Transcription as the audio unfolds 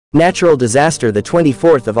Natural disaster, the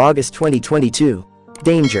 24th of August 2022.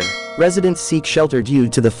 Danger. Residents seek shelter due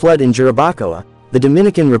to the flood in Jarabacoa, the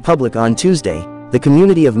Dominican Republic. On Tuesday, the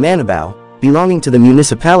community of Manabao, belonging to the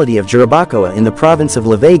municipality of Jarabacoa in the province of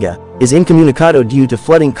Vega, is incommunicado due to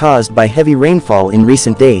flooding caused by heavy rainfall in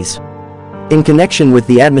recent days. In connection with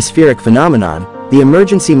the atmospheric phenomenon, the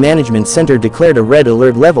Emergency Management Center declared a red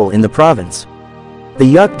alert level in the province. The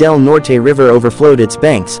Yuc del Norte River overflowed its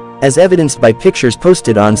banks, as evidenced by pictures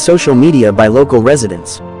posted on social media by local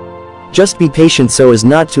residents. Just be patient so as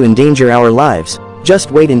not to endanger our lives.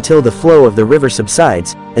 Just wait until the flow of the river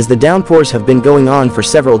subsides, as the downpours have been going on for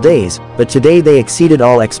several days, but today they exceeded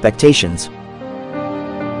all expectations.